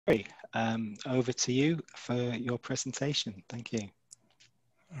Over to you for your presentation. Thank you.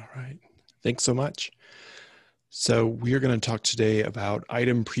 All right, thanks so much. So we are going to talk today about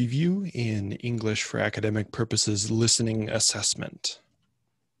item preview in English for Academic Purposes listening assessment.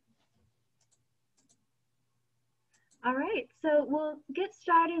 All right, so we'll get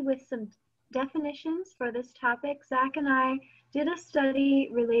started with some definitions for this topic. Zach and I did a study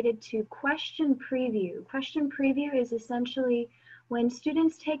related to question preview. Question preview is essentially when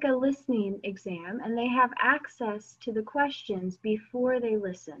students take a listening exam and they have access to the questions before they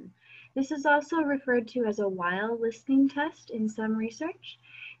listen. This is also referred to as a while listening test in some research,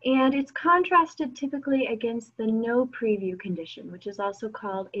 and it's contrasted typically against the no preview condition, which is also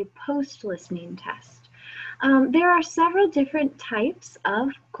called a post-listening test. There are several different types of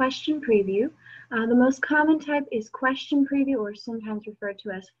question preview. The most common type is question preview, or sometimes referred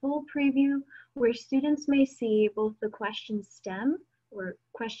to as full preview, where students may see both the question stem, or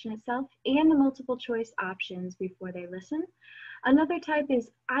question itself, and the multiple choice options before they listen. Another type is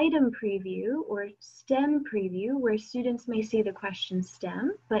item preview, or stem preview, where students may see the question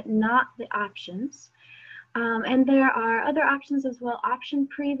stem, but not the options. And there are other options as well. Option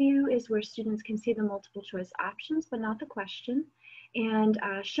preview is where students can see the multiple choice options, but not the question. And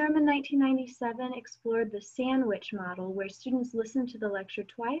Sherman 1997 explored the sandwich model, where students listened to the lecture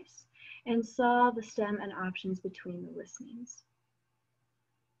twice and saw the stem and options between the listenings.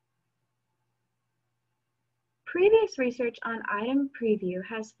 Previous research on item preview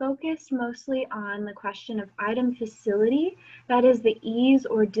has focused mostly on the question of item facility, that is the ease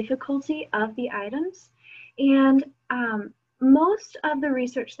or difficulty of the items. And most of the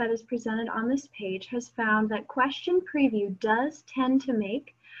research that is presented on this page has found that question preview does tend to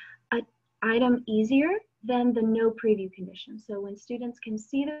make an item easier than the no preview condition. So when students can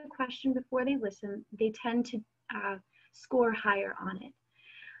see the question before they listen, they tend to score higher on it.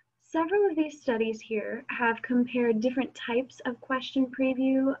 Several of these studies here have compared different types of question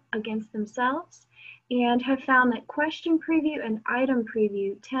preview against themselves and have found that question preview and item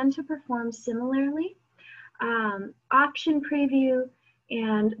preview tend to perform similarly. Option preview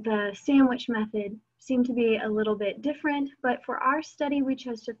and the sandwich method seem to be a little bit different, but for our study, we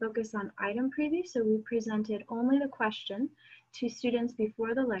chose to focus on item preview. So we presented only the question to students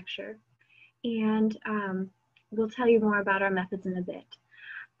before the lecture, and we'll tell you more about our methods in a bit.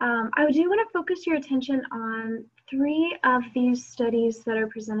 I do want to focus your attention on three of these studies that are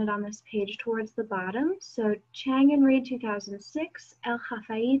presented on this page towards the bottom. So Chang and Reed 2006, El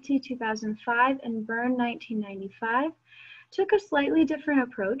Khafaiti 2005, and Byrne 1995 took a slightly different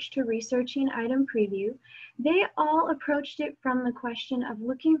approach to researching item preview. They all approached it from the question of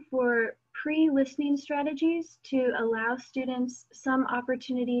looking for pre-listening strategies to allow students some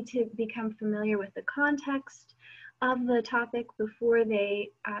opportunity to become familiar with the context of the topic before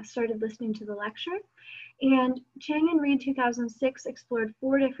they started listening to the lecture. And Chang and Reed 2006 explored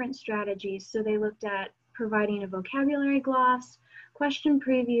 4 different strategies. So they looked at providing a vocabulary gloss, question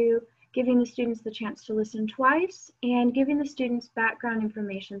preview, giving the students the chance to listen twice, and giving the students background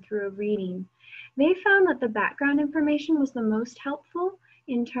information through a reading. They found that the background information was the most helpful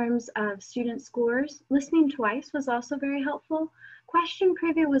in terms of student scores. Listening twice was also very helpful. Question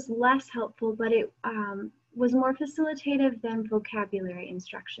preview was less helpful, but it was more facilitative than vocabulary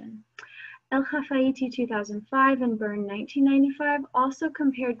instruction. El Khafaiti 2005 and Byrne 1995 also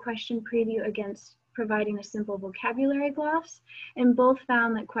compared question preview against providing a simple vocabulary gloss, and both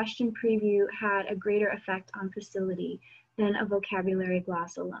found that question preview had a greater effect on facility than a vocabulary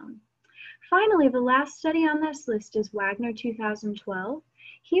gloss alone. Finally, the last study on this list is Wagner 2012.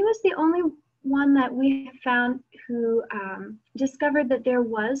 He was the only one that we have found who discovered that there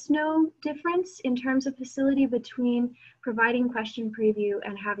was no difference in terms of facility between providing question preview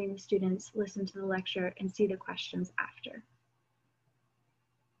and having the students listen to the lecture and see the questions after.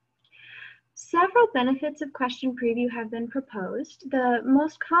 Several benefits of question preview have been proposed. The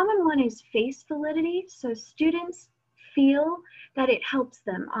most common one is face validity. So students feel that it helps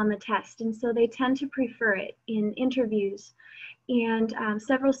them on the test, and so they tend to prefer it in interviews. And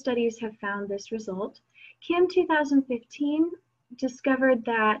several studies have found this result. Kim 2015 discovered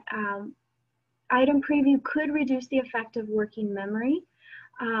that item preview could reduce the effect of working memory.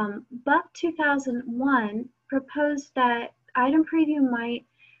 Buck 2001 proposed that item preview might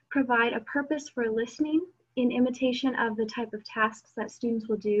provide a purpose for listening in imitation of the type of tasks that students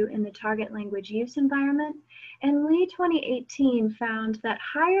will do in the target language use environment. And Lee 2018 found that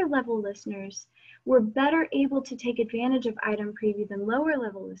higher level listeners were better able to take advantage of item preview than lower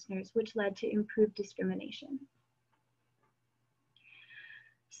level listeners, which led to improved discrimination.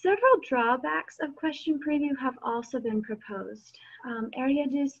 Several drawbacks of question preview have also been proposed.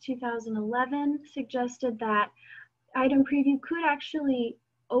 Ariadus 2011 suggested that item preview could actually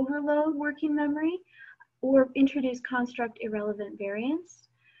overload working memory or introduce construct irrelevant variants.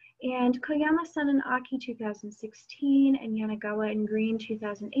 And Koyama, Sun, and Ockey 2016 and Yanagawa and Green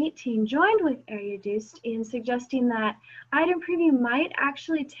 2018 joined with Ariadus in suggesting that item preview might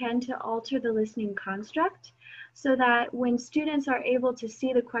actually tend to alter the listening construct, so that when students are able to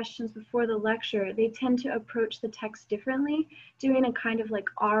see the questions before the lecture, they tend to approach the text differently, doing a kind of like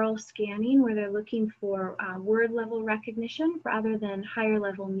oral scanning where they're looking for word level recognition rather than higher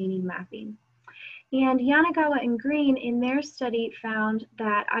level meaning mapping. And Yanagawa and Green in their study found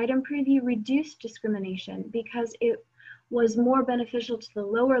that item preview reduced discrimination because it was more beneficial to the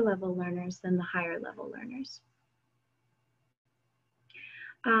lower level learners than the higher level learners.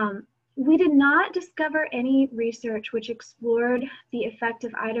 We did not discover any research which explored the effect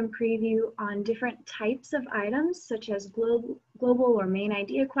of item preview on different types of items, such as global or main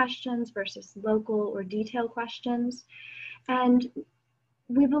idea questions versus local or detail questions. And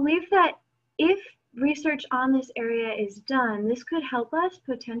we believe that if research on this area is done, this could help us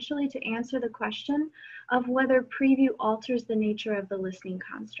potentially to answer the question of whether preview alters the nature of the listening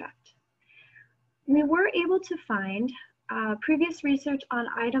construct. We were able to find previous research on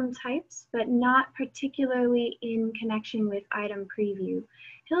item types, but not particularly in connection with item preview.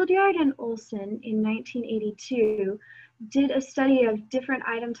 Hildyard and Olson in 1982 did a study of different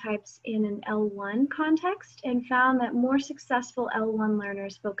item types in an L1 context and found that more successful L1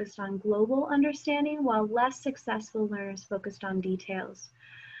 learners focused on global understanding, while less successful learners focused on details.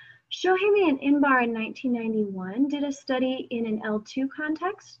 Shohei and Inbar in 1991 did a study in an L2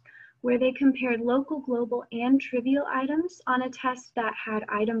 context where they compared local, global, and trivial items on a test that had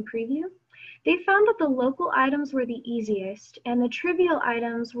item preview. They found that the local items were the easiest and the trivial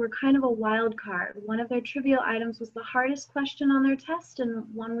items were kind of a wild card. One of their trivial items was the hardest question on their test and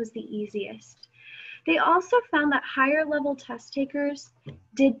one was the easiest. They also found that higher level test takers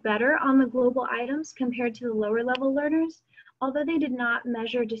did better on the global items compared to the lower level learners. Although they did not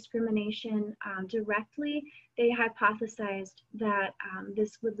measure discrimination directly, they hypothesized that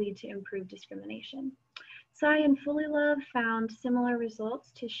this would lead to improved discrimination. Tsai and Fulilove found similar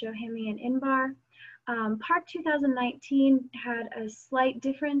results to Shohei and Inbar. Park 2019 had a slight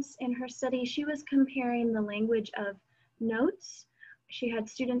difference in her study. She was comparing the language of notes. She had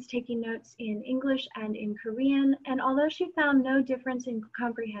students taking notes in English and in Korean, and although she found no difference in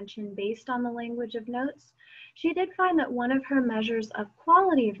comprehension based on the language of notes, she did find that one of her measures of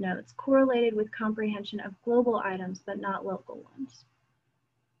quality of notes correlated with comprehension of global items, but not local ones.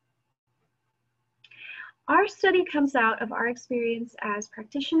 Our study comes out of our experience as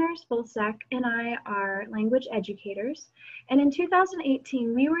practitioners. Both Zach and I are language educators. And in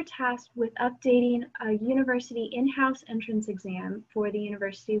 2018, we were tasked with updating a university in-house entrance exam for the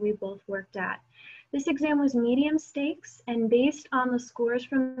university we both worked at. This exam was medium stakes, and based on the scores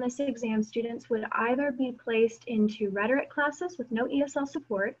from this exam, students would either be placed into rhetoric classes with no ESL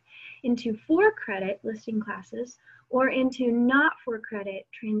support, into 4-credit listening classes, or into not 4-credit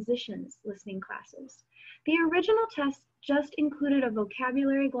transitions listening classes. The original test just included a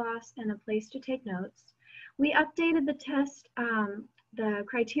vocabulary gloss and a place to take notes. We updated the test, the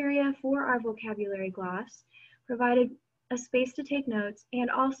criteria for our vocabulary gloss, provided a space to take notes, and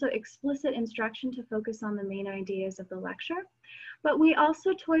also explicit instruction to focus on the main ideas of the lecture. But we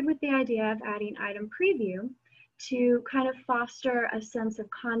also toyed with the idea of adding item preview to kind of foster a sense of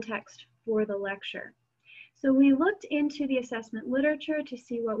context for the lecture. So we looked into the assessment literature to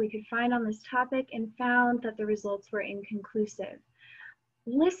see what we could find on this topic and found that the results were inconclusive.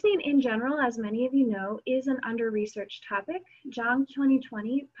 Listening in general, as many of you know, is an under-researched topic. Zhang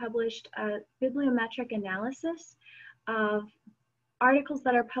 2020 published a bibliometric analysis of articles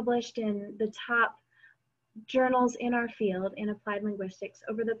that are published in the top journals in our field in applied linguistics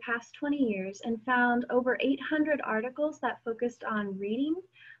over the past 20 years and found over 800 articles that focused on reading,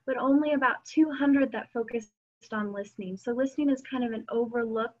 but only about 200 that focused on listening. So listening is kind of an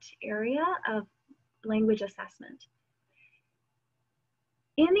overlooked area of language assessment.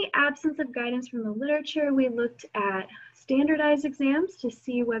 In the absence of guidance from the literature, we looked at standardized exams to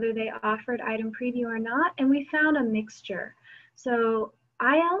see whether they offered item preview or not, and we found a mixture. So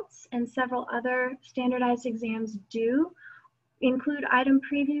IELTS and several other standardized exams do include item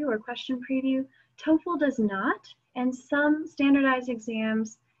preview or question preview. TOEFL does not, and some standardized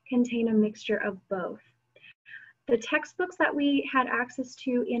exams contain a mixture of both. The textbooks that we had access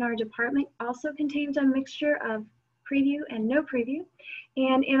to in our department also contained a mixture of preview and no preview.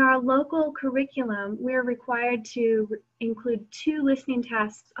 And in our local curriculum, we're required to include 2 listening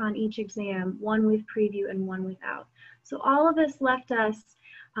tasks on each exam, one with preview and one without. So all of this left us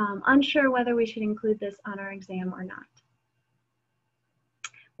unsure whether we should include this on our exam or not,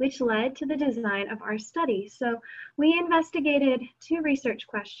 which led to the design of our study. So we investigated 2 research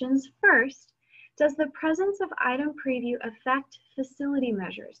questions. First, does the presence of item preview affect facility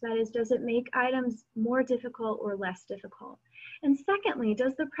measures? That is, does it make items more difficult or less difficult? And secondly,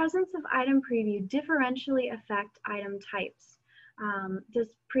 does the presence of item preview differentially affect item types? Does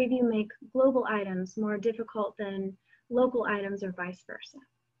preview make global items more difficult than local items or vice versa?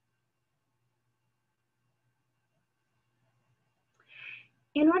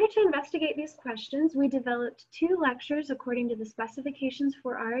 In order to investigate these questions, we developed 2 lectures according to the specifications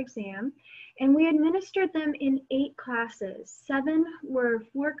for our exam, and we administered them in 8 classes. 7 were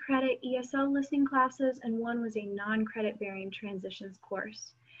 4-credit ESL listening classes, and 1 was a non-credit bearing transitions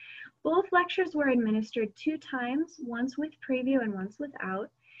course. Both lectures were administered 2 times, once with preview and once without,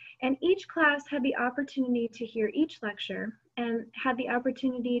 and each class had the opportunity to hear each lecture and had the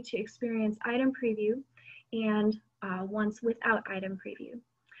opportunity to experience item preview and once without item preview.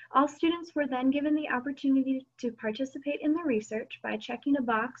 All students were then given the opportunity to participate in the research by checking a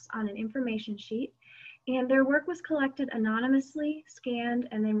box on an information sheet, and their work was collected anonymously, scanned,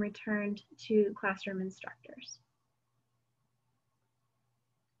 and then returned to classroom instructors.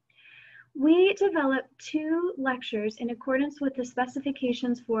 We developed 2 lectures in accordance with the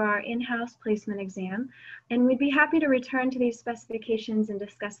specifications for our in-house placement exam, and we'd be happy to return to these specifications and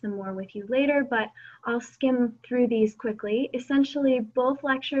discuss them more with you later, but I'll skim through these quickly. Essentially, both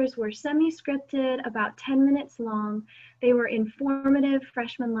lectures were semi-scripted, about 10 minutes long. They were informative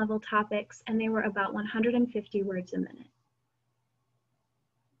freshman level topics, and they were about 150 words a minute.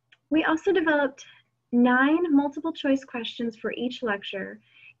 We also developed 9 multiple choice questions for each lecture.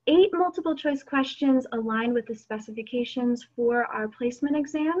 8 multiple choice questions aligned with the specifications for our placement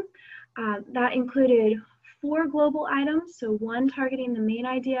exam. That included 4 global items, so 1 targeting the main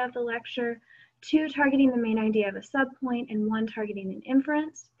idea of the lecture, 2 targeting the main idea of a subpoint, and 1 targeting an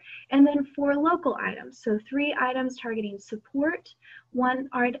inference. And then 4 local items, so 3 items targeting support, 1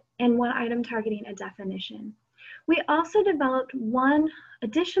 item targeting a definition. We also developed 1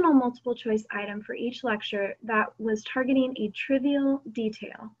 additional multiple choice item for each lecture that was targeting a trivial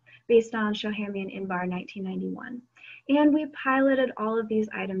detail based on Shohami and Inbar 1991. And we piloted all of these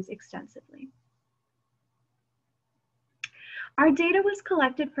items extensively. Our data was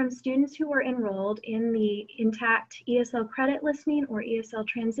collected from students who were enrolled in the intact ESL credit listening or ESL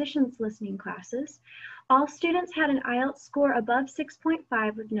transitions listening classes. All students had an IELTS score above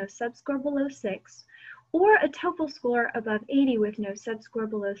 6.5 with no subscore below 6, or a TOEFL score above 80 with no subscore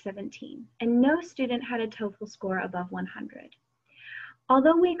below 17, and no student had a TOEFL score above 100.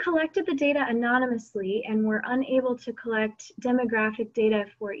 Although we collected the data anonymously and were unable to collect demographic data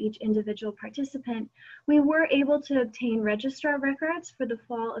for each individual participant, we were able to obtain registrar records for the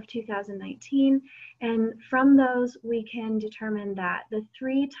fall of 2019, and from those we can determine that the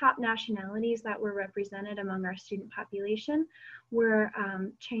 3 top nationalities that were represented among our student population were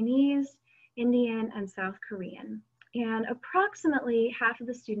Chinese, Indian, and South Korean. And approximately half of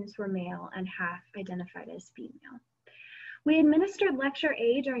the students were male and half identified as female. We administered Lecture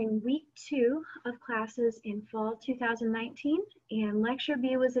A during week 2 of classes in fall 2019, and Lecture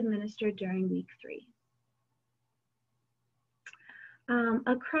B was administered during week 3.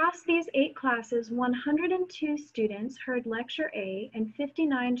 Across these 8 classes, 102 students heard Lecture A and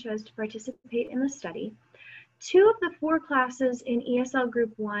 59 chose to participate in the study. 2 of the 4 classes in ESL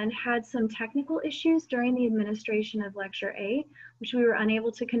Group 1 had some technical issues during the administration of Lecture A, which we were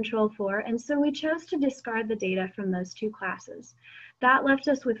unable to control for, and so we chose to discard the data from those 2 classes. That left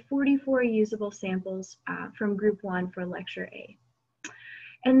us with 44 usable samples from Group 1 for Lecture A.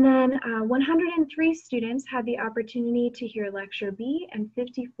 And then 103 students had the opportunity to hear Lecture B, and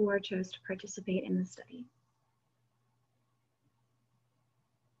 54 chose to participate in the study.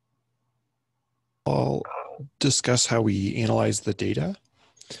 I'll discuss how we analyze the data.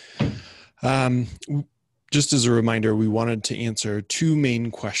 Just as a reminder, we wanted to answer 2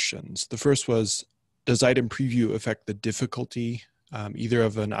 main questions. The first was, does item preview affect the difficulty either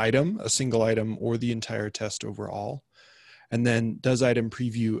of an item, a single item, or the entire test overall? And then, does item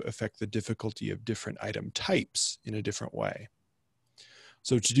preview affect the difficulty of different item types in a different way?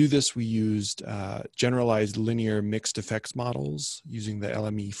 So to do this, we used generalized linear mixed effects models using the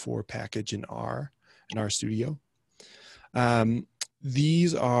LME4 package in R, in RStudio.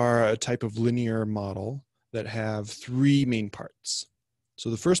 These are a type of linear model that have 3 main parts. So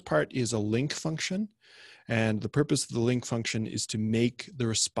the first part is a link function, And the purpose of the link function is to make the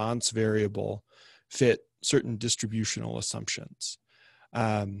response variable fit certain distributional assumptions.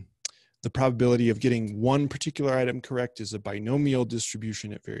 The probability of getting one particular item correct is a binomial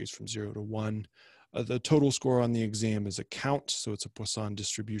distribution. It varies from 0 to 1. The total score on the exam is a count, so it's a Poisson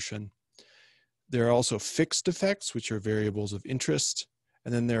distribution. There are also fixed effects, which are variables of interest.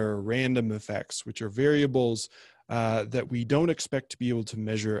 And then there are random effects, which are variables that we don't expect to be able to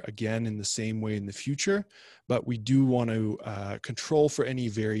measure again in the same way in the future, but we do want to control for any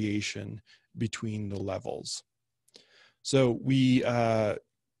variation between the levels. So we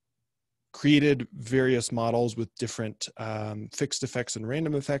created various models with different fixed effects and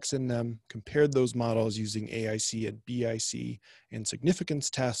random effects in them, compared those models using AIC and BIC and significance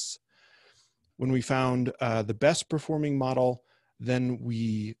tests. When we found the best performing model, then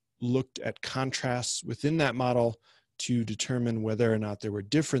we looked at contrasts within that model to determine whether or not there were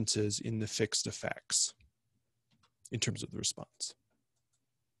differences in the fixed effects in terms of the response.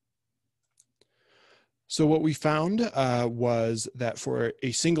 So what we found was that for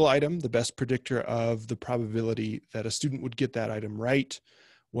a single item, the best predictor of the probability that a student would get that item right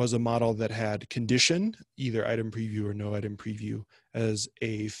was a model that had condition, either item preview or no item preview, as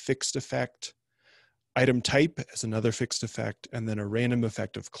a fixed effect, item type as another fixed effect, and then a random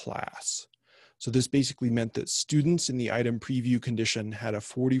effect of class. So this basically meant that students in the item preview condition had a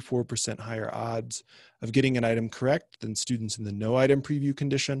 44% higher odds of getting an item correct than students in the no item preview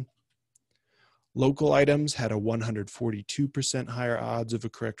condition. Local items had a 142% higher odds of a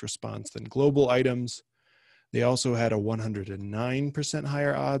correct response than global items. They also had a 109%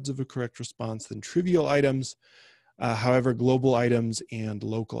 higher odds of a correct response than trivial items. However, global items and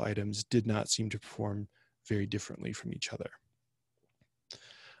local items did not seem to perform very differently from each other.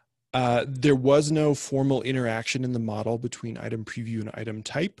 There was no formal interaction in the model between item preview and item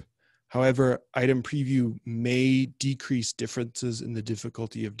type. However, item preview may decrease differences in the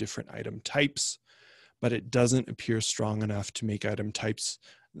difficulty of different item types, but it doesn't appear strong enough to make item types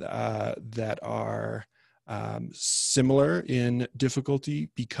that are similar in difficulty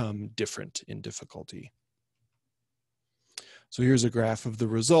become different in difficulty. So here's a graph of the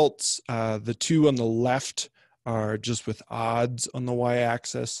results. The two on the left are just with odds on the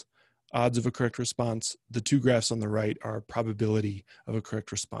y-axis, odds of a correct response. The two graphs on the right are probability of a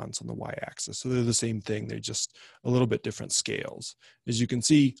correct response on the y-axis. So they're the same thing, they're just a little bit different scales. As you can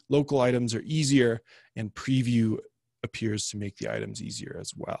see, local items are easier and preview appears to make the items easier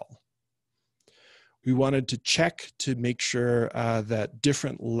as well. We wanted to check to make sure that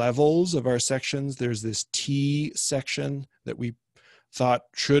different levels of our sections, there's this T section that we thought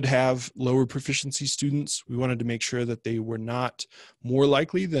should have lower proficiency students. We wanted to make sure that they were not more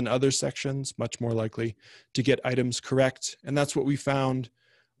likely than other sections, much more likely to get items correct. And that's what we found.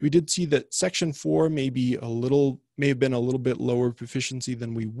 We did see that section 4 may have been a little bit lower proficiency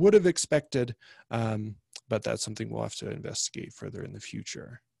than we would have expected, but that's something we'll have to investigate further in the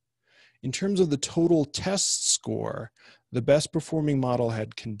future. In terms of the total test score, the best performing model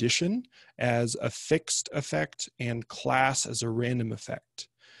had condition as a fixed effect and class as a random effect.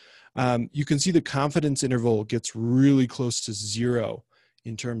 You can see the confidence interval gets really close to 0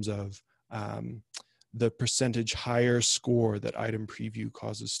 in terms of the percentage higher score that item preview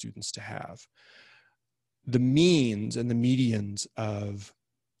causes students to have. The means and the medians of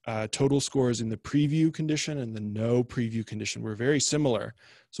total scores in the preview condition and the no preview condition were very similar.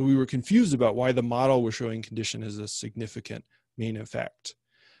 So we were confused about why the model was showing condition as a significant main effect.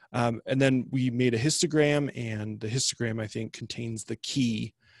 And then we made a histogram, and the histogram, I think, contains the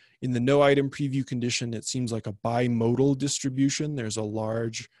key. In the no item preview condition, it seems like a bimodal distribution. There's a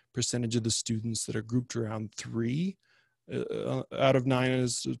large percentage of the students that are grouped around 3 out of 9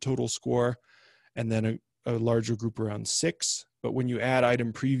 as a total score, and then a larger group around 6. But when you add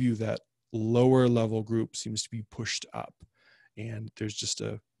item preview, that lower level group seems to be pushed up, and there's just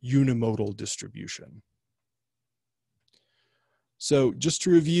a unimodal distribution. So just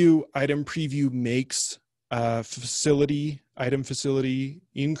to review, item preview makes item facility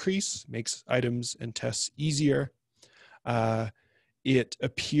increase, makes items and tests easier. It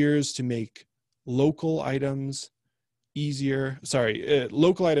appears to make local items easier.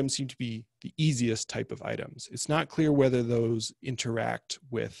 Local items seem to be the easiest type of items. It's not clear whether those interact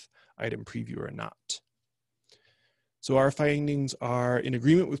with item preview or not. So our findings are in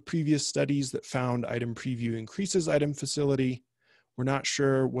agreement with previous studies that found item preview increases item facility. We're not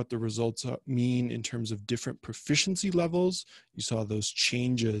sure what the results mean in terms of different proficiency levels. You saw those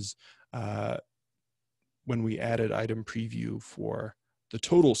changes when we added item preview for the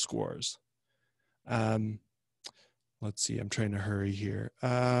total scores. Let's see, I'm trying to hurry here.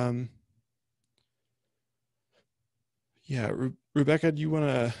 Yeah, Rebecca, do you want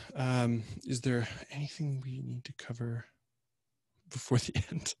to, is there anything we need to cover before the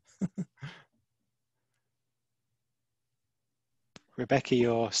end? Rebecca,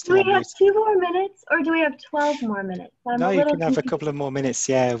 you're Do still we on have mute. 2 more minutes or do we have 12 more minutes? I'm No, a you little can have a confused. couple of more minutes.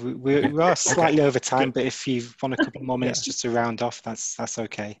 Yeah, we are slightly over time, but if you want a couple more minutes just to round off, that's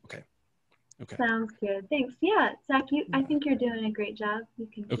okay. Okay. Sounds good. Thanks. Yeah, Zach, I think you're doing a great job. You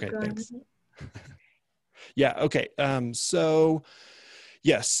can keep going Thanks. with it. Yeah, okay. So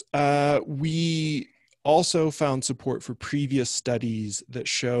yes, we also found support for previous studies that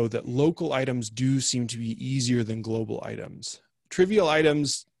show that local items do seem to be easier than global items. Trivial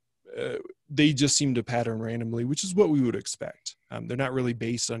items, they just seem to pattern randomly, which is what we would expect. They're not really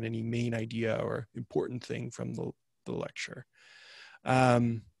based on any main idea or important thing from the lecture.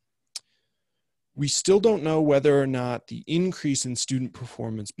 We still don't know whether or not the increase in student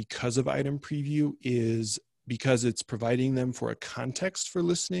performance because of item preview is because it's providing them for a context for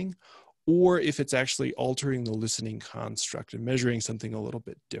listening, or if it's actually altering the listening construct and measuring something a little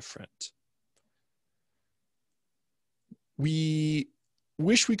bit different. We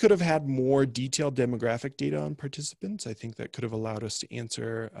wish we could have had more detailed demographic data on participants. I think that could have allowed us to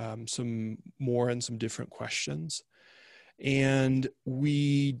answer some more and some different questions. And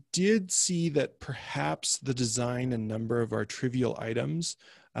we did see that perhaps the design and number of our trivial items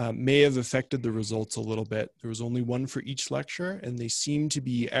may have affected the results a little bit. There was only one for each lecture, and they seem to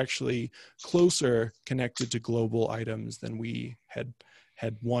be actually closer connected to global items than we had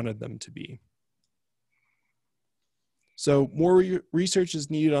wanted them to be. So more research is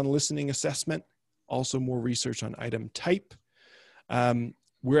needed on listening assessment, also more research on item type.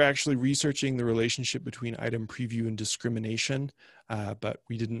 We're actually researching the relationship between item preview and discrimination, but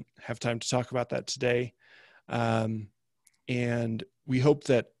we didn't have time to talk about that today. And we hope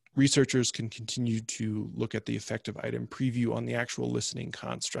that researchers can continue to look at the effect of item preview on the actual listening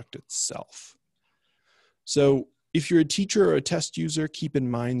construct itself. So if you're a teacher or a test user, keep in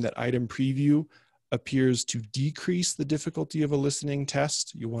mind that item preview appears to decrease the difficulty of a listening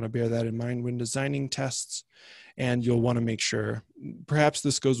test. You'll want to bear that in mind when designing tests, and you'll want to make sure, perhaps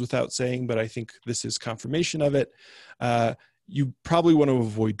this goes without saying, but I think this is confirmation of it, you probably want to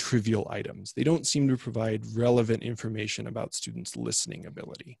avoid trivial items. They don't seem to provide relevant information about students' listening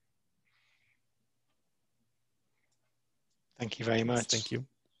ability. Thank you very much. Thank you,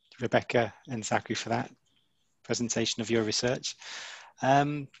 Rebecca and Zachary, for that presentation of your research.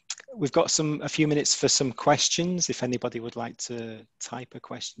 We've got a few minutes for some questions. If anybody would like to type a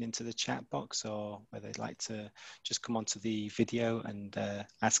question into the chat box, or whether they'd like to just come onto the video and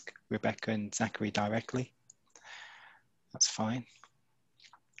ask Rebecca and Zachary directly, that's fine.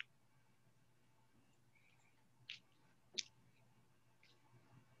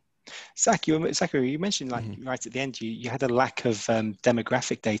 Zachary, you mentioned right at the end, you had a lack of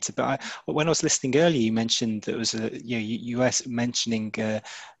demographic data, but when I was listening earlier, you mentioned there was you were mentioning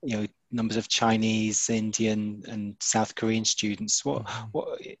numbers of Chinese, Indian, and South Korean students.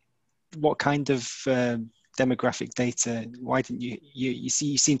 What kind of demographic data? Why didn't you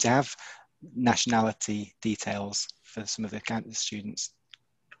seem to have nationality details for some of the students?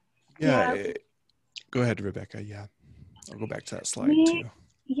 Yeah. Go ahead, Rebecca. Yeah, I'll go back to that slide too.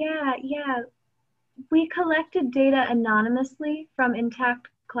 Yeah. We collected data anonymously from intact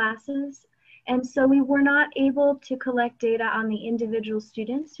classes, and so we were not able to collect data on the individual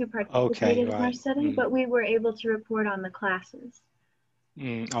students who participated in our study, but we were able to report on the classes.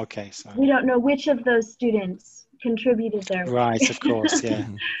 Okay, so we don't know which of those students contributed their work. Right, of course, yeah.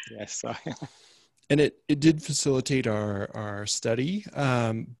 Yes. And it did facilitate our study,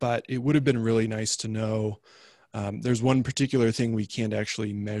 but it would have been really nice to know. There's one particular thing we can't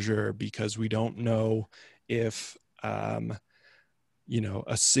actually measure because we don't know if,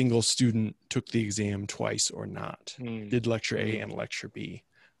 a single student took the exam twice or not, did lecture A and lecture B.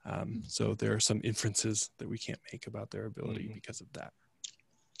 So there are some inferences that we can't make about their ability because of that.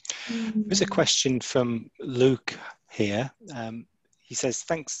 There's a question from Luke here. He says,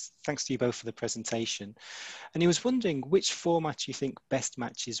 thanks to you both for the presentation. And he was wondering which format you think best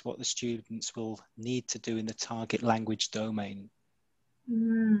matches what the students will need to do in the target language domain.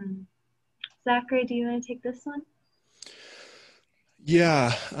 Zachary, do you want to take this one?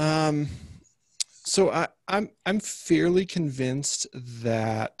 Yeah. So I'm fairly convinced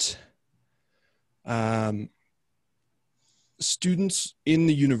that students in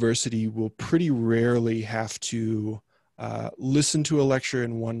the university will pretty rarely have to listen to a lecture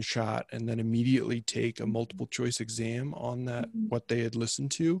in one shot and then immediately take a multiple choice exam on that, what they had listened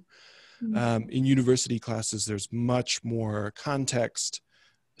to. In university classes, there's much more context.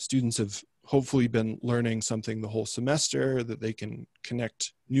 Students have hopefully been learning something the whole semester that they can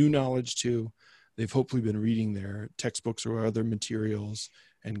connect new knowledge to. They've hopefully been reading their textbooks or other materials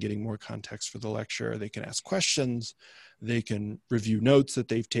and getting more context for the lecture. They can ask questions. They can review notes that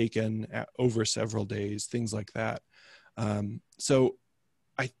they've taken over several days, things like that. So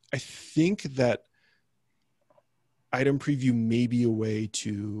I think that item preview may be a way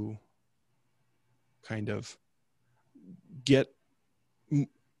to kind of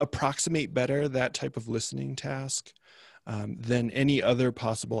approximate better that type of listening task than any other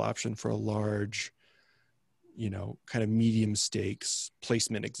possible option for a large, kind of medium stakes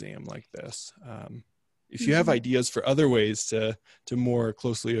placement exam like this. If you have ideas for other ways to more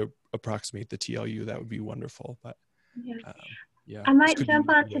closely approximate the TLU, that would be wonderful. But yeah, I might jump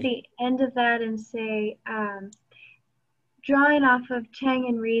on to the end of that and say, drawing off of Chang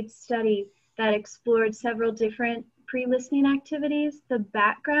and Reed's study that explored several different pre-listening activities, the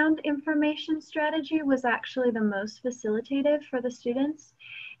background information strategy was actually the most facilitative for the students.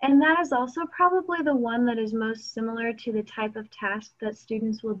 And that is also probably the one that is most similar to the type of task that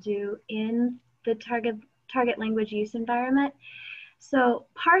students will do in the target language use environment. So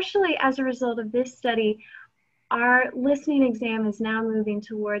partially as a result of this study, our listening exam is now moving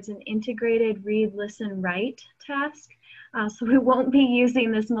towards an integrated read, listen, write task. So we won't be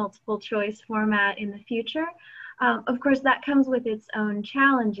using this multiple choice format in the future. Of course, that comes with its own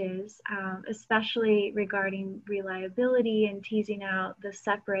challenges, especially regarding reliability and teasing out the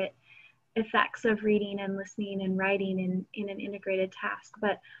separate effects of reading and listening and writing in an integrated task.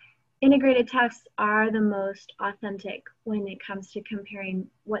 But integrated tasks are the most authentic when it comes to comparing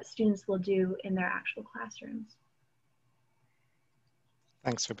what students will do in their actual classrooms.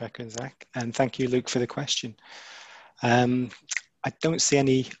 Thanks, Rebecca and Zach. And thank you, Luke, for the question. I don't see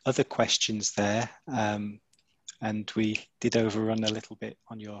any other questions there. And we did overrun a little bit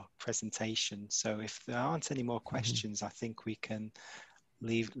on your presentation. So if there aren't any more questions, I think we can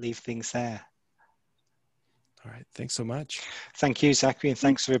leave things there. All right, thanks so much. Thank you, Zachary, and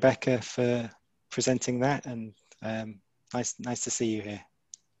thanks, Rebecca, for presenting that. And nice to see you here.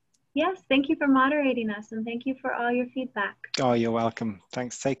 Yes, thank you for moderating us, and thank you for all your feedback. Oh, you're welcome.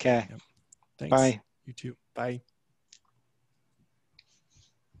 Thanks. Take care. Yep. Thanks. Bye. You too. Bye.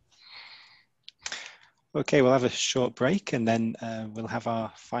 Okay, we'll have a short break, and then we'll have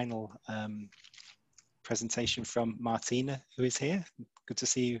our final presentation from Martina, who is here. Good to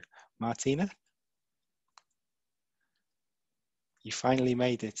see you, Martina. You finally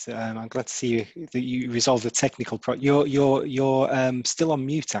made it. I'm glad to see you that you resolved the technical problem. You're still on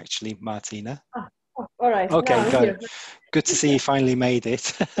mute, actually, Martina. Oh, all right. Okay, good to see you finally made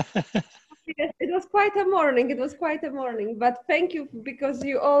it. Yes, it was quite a morning. It was quite a morning. But thank you because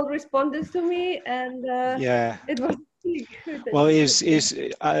you all responded to me, and yeah, it was really good. Well,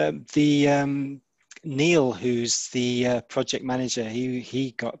 Neil, who's the project manager,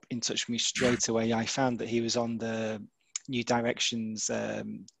 he got in touch with me straight away. I found that he was on the New Directions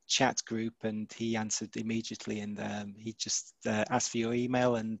chat group, and he answered immediately, and he just asked for your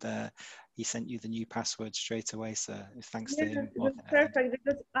email, and he sent you the new password straight away. So thanks to him. It was perfect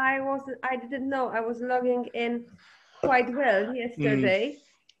because I didn't know I was logging in quite well yesterday,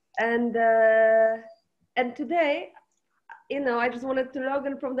 and today, I just wanted to log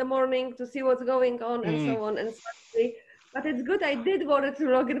in from the morning to see what's going on and so on, and suddenly. But it's good I did wanted to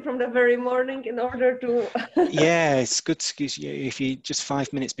log in from the very morning in order to. Yeah, it's good because if you just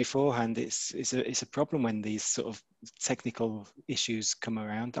 5 minutes beforehand, it's a problem when these sort of technical issues come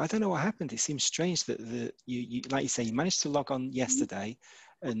around. I don't know what happened. It seems strange that you like you say, you managed to log on yesterday,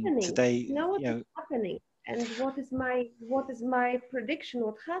 and today. What's happening, and what is my prediction?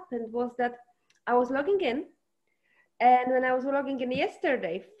 What happened was that I was logging in. And when I was logging in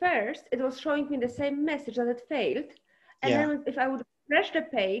yesterday, first, it was showing me the same message that it failed. And then if I would refresh the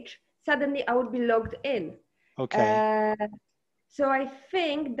page, suddenly I would be logged in. Okay. So I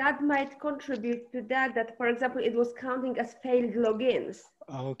think that might contribute to that, for example, it was counting as failed logins.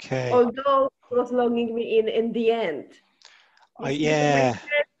 Okay. Although it was logging me in the end. Yeah.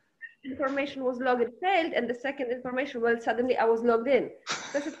 Information was logged and failed, and the second information, well, suddenly I was logged in.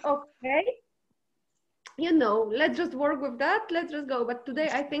 So I said, okay, let's just work with that. Let's just go. But today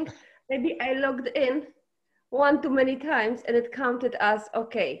I think maybe I logged in one too many times and it counted as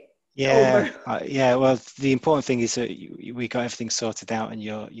okay. Yeah, well, the important thing is that we got everything sorted out, and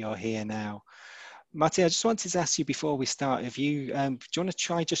you're here now. Marty, I just wanted to ask you before we start, do you want to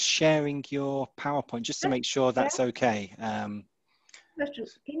try just sharing your PowerPoint just to make sure that's okay? Question.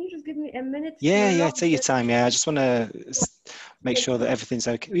 Can you just give me a minute? Yeah, take your time. Yeah, I just want to make sure that everything's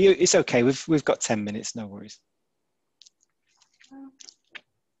okay. It's okay. We've got 10 minutes. No worries.